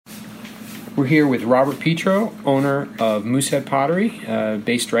We're here with Robert Petro, owner of Moose Head Pottery,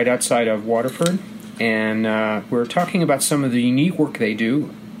 based right outside of Waterford, and we're talking about some of the unique work they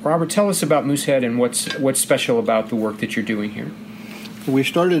do. Robert, tell us about Moose Head and what's special about the work that you're doing here. We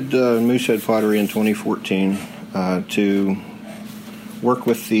started Moose Head Pottery in 2014 to work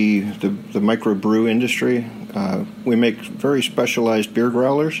with the microbrew industry. We make very specialized beer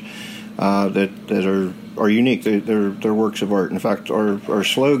growlers that are unique. They're works of art. In fact, our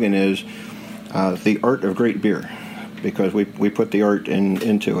slogan is the art of great beer, because we put the art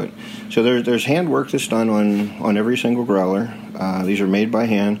into it. So there's handwork that's done on every single growler. These are made by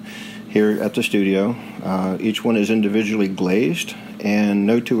hand here at the studio. Each one is individually glazed, and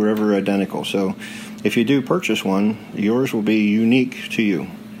no two are ever identical. So if you do purchase one, yours will be unique to you.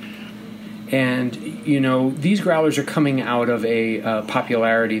 And, these growlers are coming out of a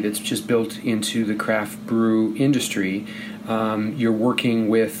popularity that's just built into the craft brew industry. You're working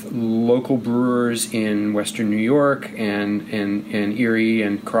with local brewers in Western New York and Erie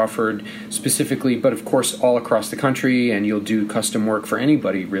and Crawford specifically, but of course all across the country, and you'll do custom work for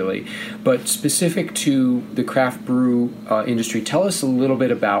anybody really. But specific to the craft brew industry, tell us a little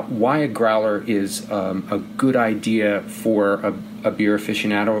bit about why a growler is a good idea for a beer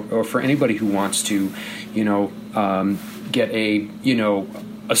aficionado, or for anybody who wants to, get a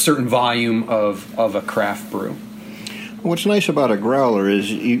certain volume of a craft brew. What's nice about a growler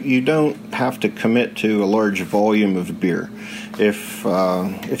is you don't have to commit to a large volume of beer.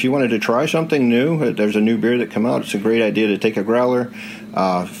 If you wanted to try something new, there's a new beer that come out, it's a great idea to take a growler,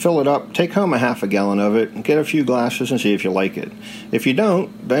 fill it up, take home a half a gallon of it, get a few glasses and see if you like it. If you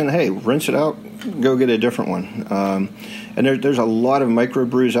don't, then hey, rinse it out, go get a different one. And there's a lot of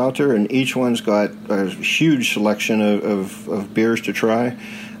microbrews out there, and each one's got a huge selection of beers to try.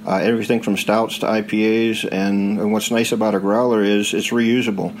 Everything from stouts to IPAs, and what's nice about a growler is it's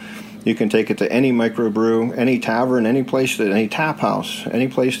reusable. You can take it to any microbrew, any tavern, any tap house, any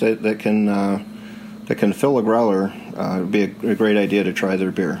place that can fill a growler. Would be a great idea to try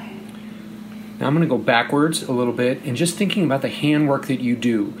their beer. Now I'm going to go backwards a little bit, and just thinking about the handwork that you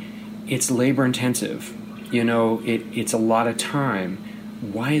do, it's labor intensive. It's a lot of time.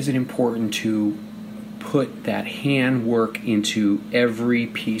 Why is it important to put that handwork into every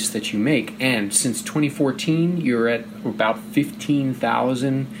piece that you make? And since 2014, you're at about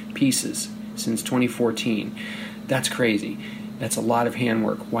 15,000 pieces since 2014. That's crazy. That's a lot of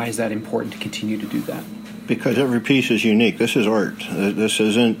handwork. Why is that important to continue to do that? Because every piece is unique. This is art. This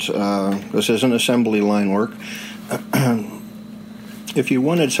isn't assembly line work. If you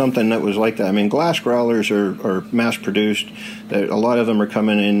wanted something that was like that, glass growlers are mass-produced. A lot of them are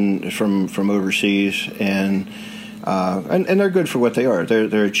coming in from overseas, and they're good for what they are.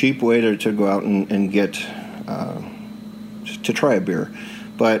 They're a cheap way to go out and get to try a beer.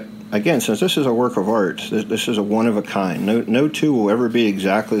 But again, since this is a work of art, this is a one of a kind. No two will ever be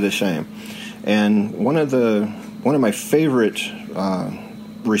exactly the same. And one of my favorite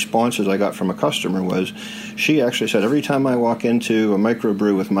responses I got from a customer was, she actually said, every time I walk into a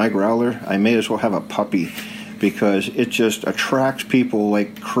microbrew with my growler, I may as well have a puppy, because it just attracts people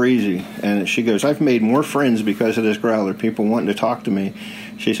like crazy. And she goes, I've made more friends because of this growler, people wanting to talk to me.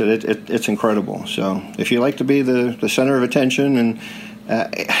 She said it's incredible. So if you like to be the center of attention and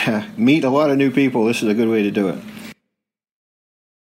meet a lot of new people, this is a good way to do it.